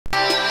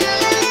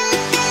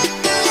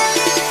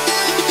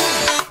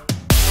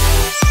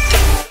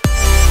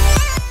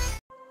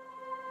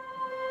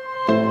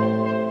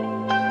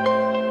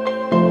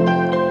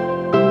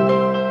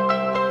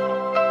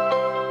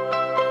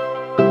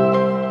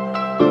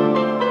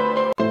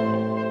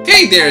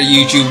Hey there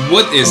YouTube,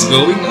 what is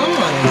going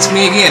on? It's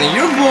me again,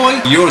 your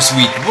boy, your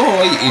sweet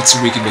boy, it's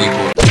Ricky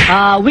Boy.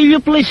 Will you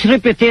please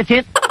repeat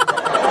it?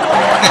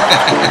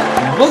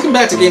 Welcome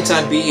back to Game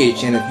Time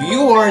PH, and if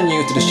you are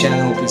new to this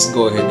channel, please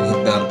go ahead and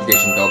hit the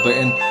notification bell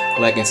button,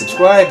 like and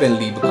subscribe, and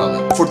leave a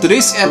comment. For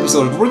today's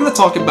episode, we're gonna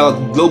talk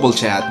about global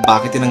chat.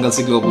 Bakit tinanggal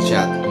si global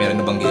chat?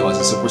 Meron na bang ginawa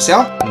sa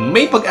Supercell?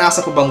 May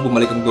pag-asa pa bang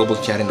bumalik ang global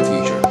chat in the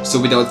future?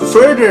 So without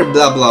further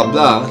blah blah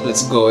blah,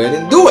 let's go ahead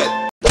and do it!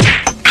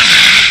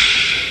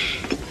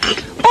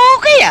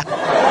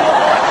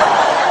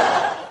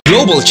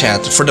 Global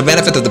chat, for the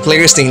benefit of the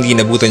players na hindi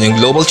nabutan yung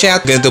global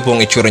chat, ganito po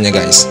ang itsura niya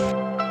guys.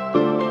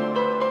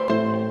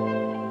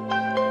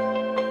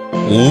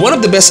 One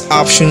of the best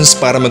options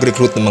para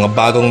mag-recruit ng mga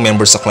bagong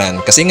members sa clan.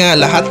 Kasi nga,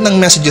 lahat ng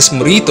messages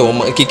mo rito,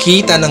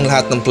 makikita ng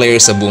lahat ng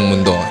players sa buong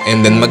mundo.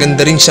 And then,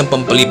 maganda rin siyang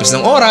pampalipas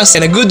ng oras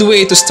and a good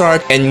way to start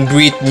and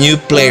greet new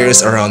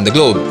players around the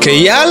globe.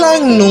 Kaya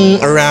lang,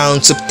 nung around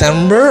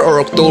September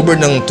or October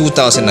ng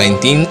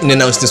 2019,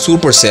 in-announce ni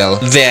Supercell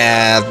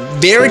that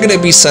they're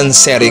gonna be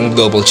sunsetting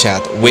global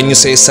chat. When you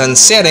say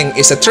sunsetting,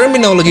 is a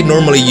terminology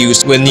normally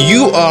used when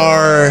you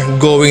are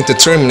going to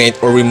terminate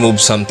or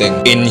remove something.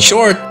 In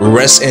short,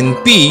 rest in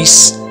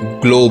peace,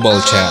 global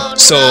chat.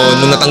 So,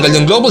 nung natanggal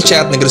yung global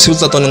chat,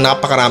 nagresulta to ng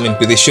napakaraming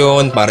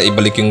petisyon para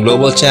ibalik yung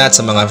global chat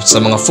sa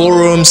mga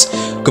forums,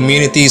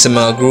 community, sa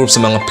mga groups,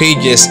 sa mga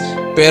pages.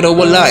 Pero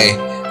wala eh.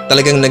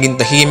 Talagang naging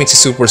tahimik si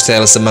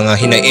Supercell sa mga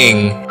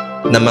hinaing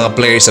ng mga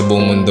players sa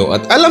buong mundo.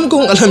 At alam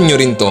kong alam nyo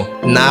rin to,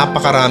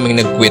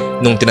 napakaraming nag-quit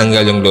nung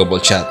tinanggal yung global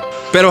chat.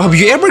 Pero have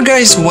you ever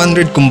guys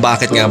wondered kung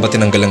bakit nga ba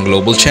tinanggal ang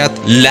global chat?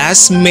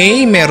 Last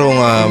May, merong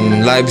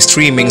live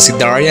streaming si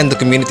Darian, the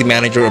community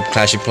manager of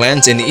Clash of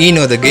Clans, and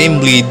Ino, the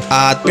game lead,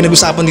 at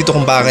pinag-usapan dito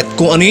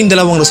kung ano yung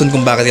dalawang rason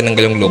kung bakit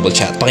tinanggal yung global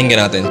chat.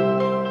 Pakinggan natin.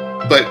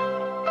 But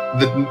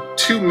the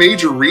two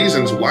major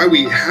reasons why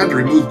we had to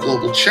remove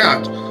global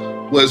chat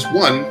was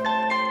one,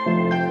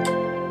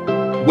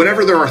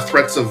 whenever there are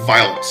threats of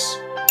violence,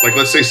 like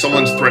let's say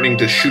someone's threatening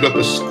to shoot up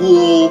a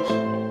school,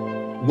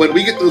 when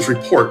we get those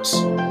reports,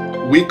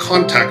 we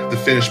contact the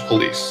Finnish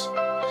police.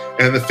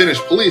 And the Finnish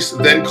police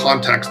then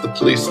contacts the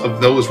police of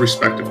those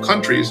respective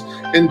countries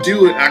and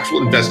do an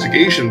actual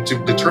investigation to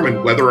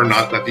determine whether or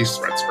not that these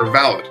threats are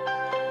valid.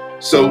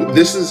 So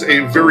this is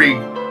a very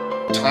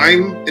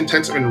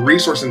time-intensive and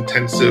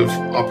resource-intensive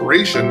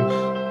operation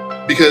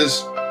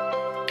because,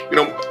 you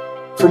know,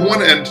 from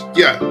one end,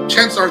 yeah,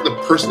 chances are the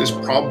person is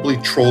probably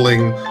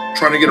trolling,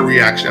 trying to get a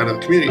reaction out of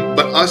the community.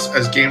 But us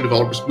as game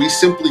developers, we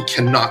simply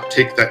cannot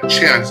take that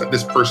chance that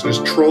this person is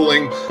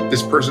trolling,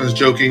 this person is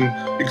joking,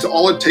 because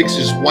all it takes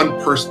is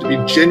one person to be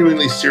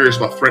genuinely serious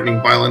about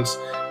threatening violence.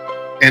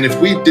 And if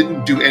we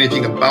didn't do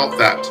anything about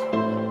that,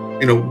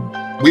 you know,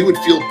 we would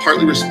feel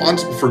partly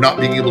responsible for not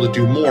being able to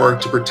do more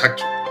to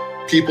protect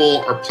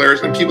people, our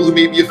players, and people who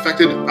may be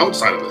affected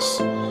outside of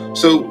this.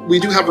 So we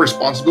do have a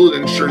responsibility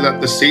to ensure that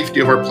the safety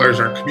of our players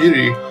and our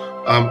community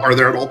are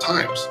there at all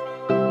times.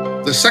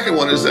 The second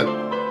one is that,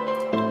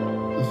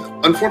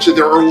 unfortunately,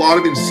 there are a lot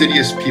of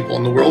insidious people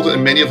in the world,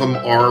 and many of them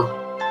are,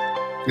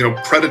 you know,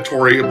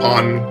 predatory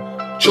upon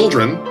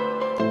children,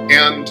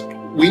 and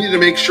we need to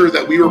make sure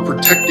that we are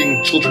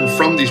protecting children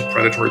from these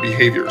predatory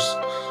behaviors.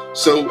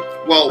 So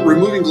while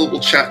removing global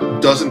chat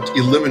doesn't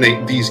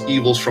eliminate these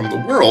evils from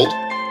the world,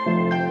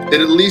 it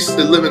at least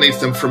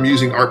eliminates them from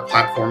using our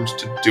platforms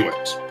to do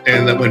it.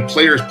 And that when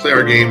players play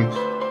our game,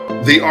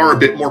 they are a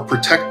bit more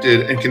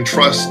protected and can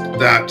trust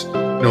that,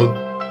 you know,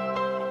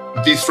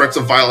 these threats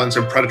of violence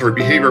and predatory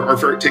behavior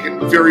are taken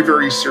very,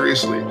 very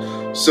seriously.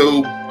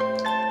 So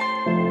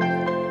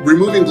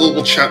removing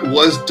global chat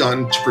was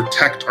done to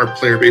protect our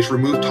player base,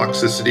 remove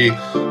toxicity,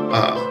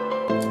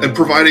 and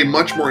provide a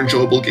much more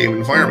enjoyable game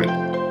environment.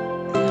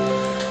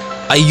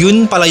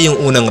 Ayun pala yung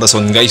unang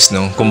rason guys,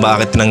 no, kung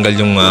bakit tinanggal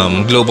yung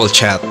global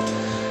chat.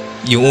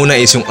 Yung una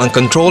is yung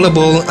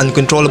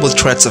uncontrollable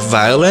threats of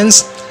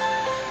violence.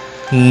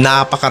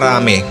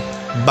 Napakarami.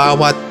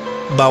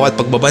 Bawat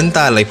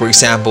pagbabanta, like for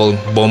example,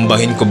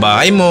 bombahin ko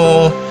bahay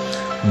mo,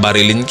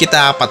 barilin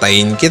kita,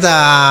 patayin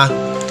kita,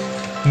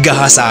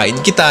 gahasain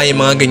kita,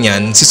 yung mga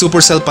ganyan. Si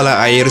Supercell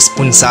pala ay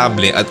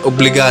responsable at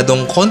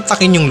obligadong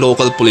kontakin yung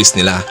local police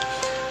nila.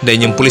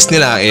 Then yung police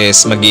nila is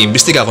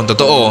mag-iimbestiga kung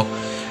totoo.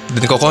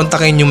 Then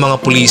kukontakin yung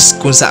mga police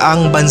kung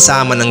saang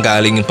bansa man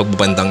nanggaling yung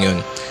pagbabantang yun.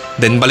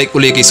 Then balik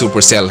uli kay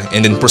Supercell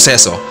and then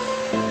proseso.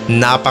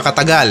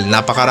 Napakatagal,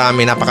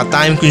 napakarami,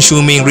 napaka-time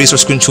consuming,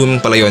 resource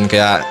consuming pala yun,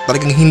 kaya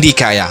talagang hindi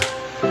kaya.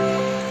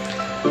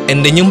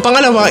 And then yung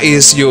pangalawa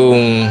is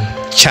yung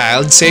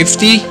child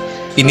safety.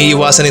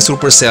 Iniiwasan ni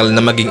Supercell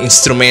na maging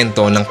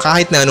instrumento ng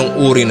kahit na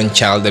anong uri ng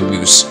child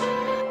abuse.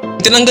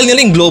 Tinanggal nila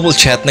yung global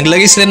chat,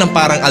 naglagay sila ng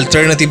parang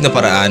alternative na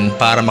paraan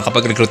para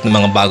makapag-recruit ng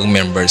mga bagong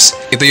members.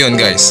 Ito yun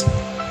guys.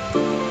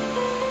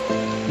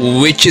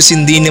 Which is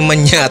hindi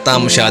naman yata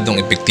masyadong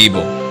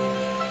epektibo.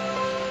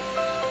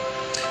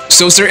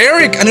 So Sir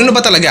Eric, ano na ba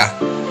talaga?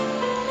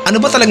 Ano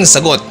ba talagang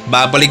sagot?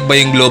 Babalik ba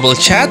yung global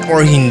chat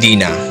or hindi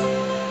na?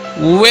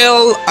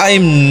 Well,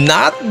 I'm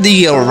not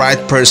the right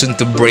person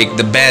to break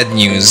the bad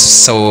news,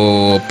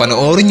 so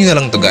panoorin nyo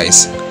na lang to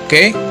guys,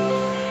 okay?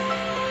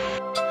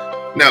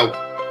 Now,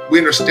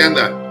 we understand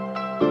that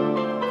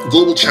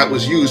global chat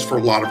was used for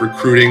a lot of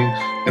recruiting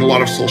and a lot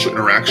of social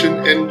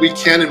interaction, and we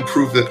can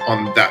improve it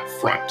on that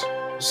front.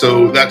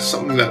 So that's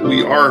something that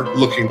we are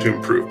looking to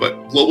improve. But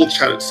global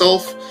chat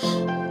itself,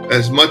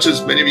 as much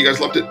as many of you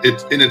guys loved it,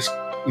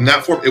 in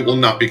that form, it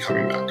will not be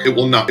coming back. It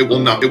will not be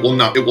coming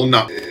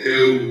back.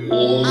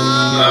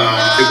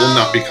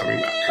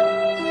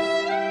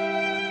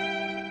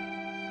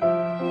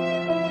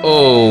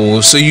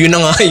 Oh, so yun na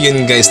nga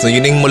yun guys, no?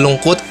 Yun yung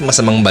malungkot at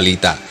masamang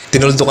balita.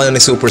 Tinuldo ka na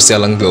ni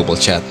Supercell ang global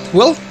chat.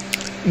 Well,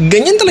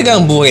 ganyan talaga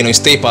ang buhay, no?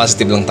 Stay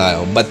positive lang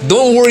tayo. But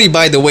don't worry,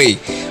 by the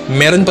way,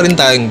 meron pa rin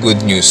tayong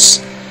good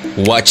news.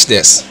 Watch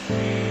this.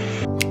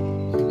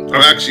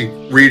 I'm actually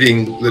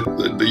reading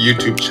the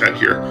YouTube chat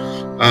here.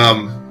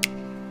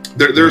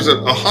 There's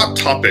a hot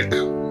topic,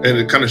 and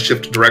it kind of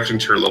shifted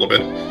directions here a little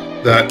bit,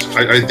 that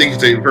I think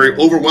is a very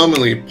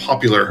overwhelmingly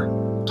popular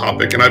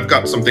topic, and I've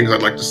got some things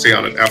I'd like to say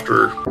on it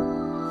after.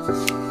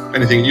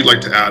 Anything you'd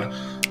like to add?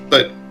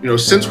 But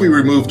since we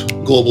removed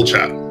global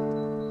chat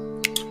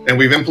and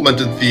we've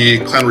implemented the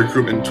clan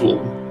recruitment tool,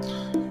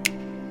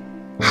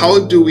 how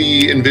do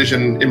we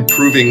envision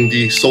improving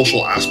the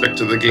social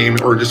aspect of the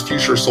game, or just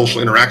future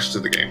social interactions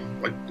of the game?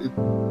 Like,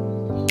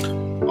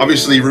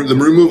 obviously, the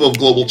removal of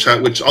global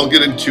chat, which I'll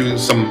get into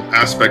some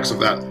aspects of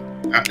that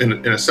in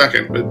a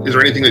second, but is there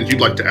anything that you'd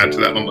like to add to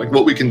that on like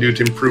what we can do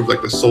to improve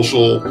like the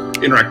social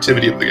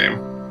interactivity of the game?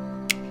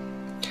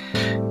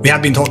 We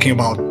have been talking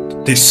about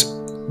this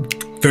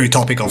very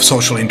topic of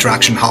social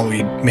interaction, how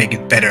we make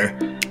it better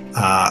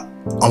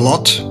a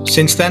lot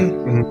since then.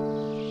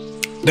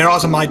 There are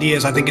some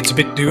ideas. I think it's a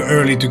bit too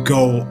early to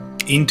go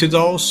into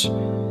those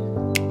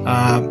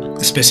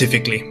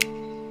specifically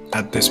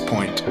at this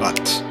point, but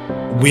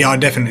we are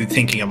definitely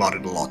thinking about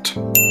it a lot,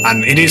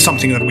 and it is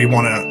something that we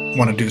want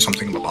to do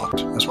something about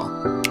as well.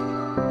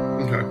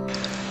 Okay.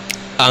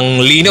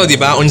 Ang lino, di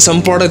ba? On some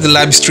part of the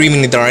live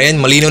streaming ni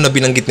Darian, malino na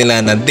binanggit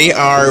nila na they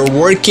are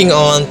working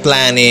and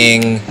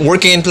planning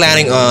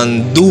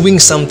on doing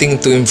something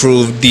to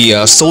improve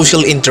the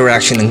social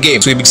interaction ng game.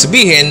 So, ibig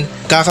sabihin,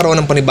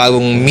 kakaroon ng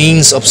panibagong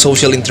means of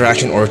social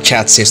interaction or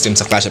chat system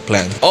sa Clash of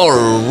Clans.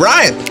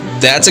 Alright!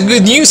 That's a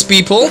good news,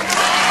 people!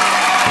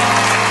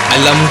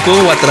 Alam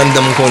ko at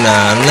ramdam ko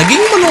na naging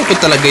malungkot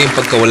talaga yung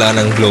pagkawala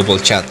ng global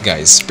chat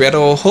guys.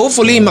 Pero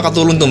hopefully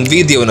makatulong tong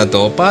video na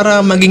to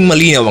para maging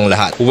malinaw ang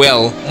lahat.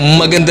 Well,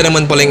 maganda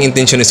naman pala yung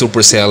intention ni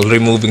Supercell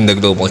removing the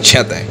global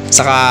chat eh.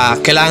 Saka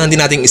kailangan din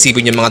nating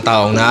isipin yung mga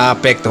taong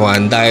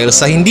naapektuhan dahil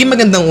sa hindi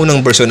magandang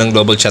unang version ng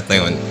global chat na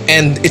yun.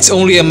 And it's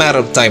only a matter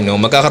of time, no?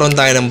 Magkakaroon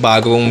tayo ng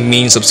bagong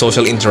means of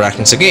social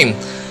interaction sa game.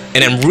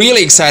 And I'm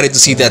really excited to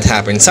see that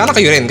happen. Sana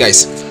kayo rin,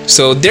 guys.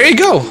 So there you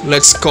go.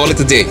 Let's call it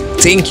a day.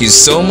 Thank you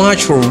so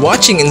much for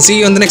watching and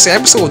see you on the next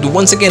episode.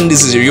 Once again,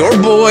 this is your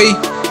boy,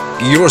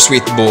 your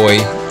sweet boy,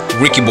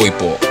 Ricky Boy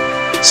po.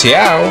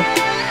 Ciao!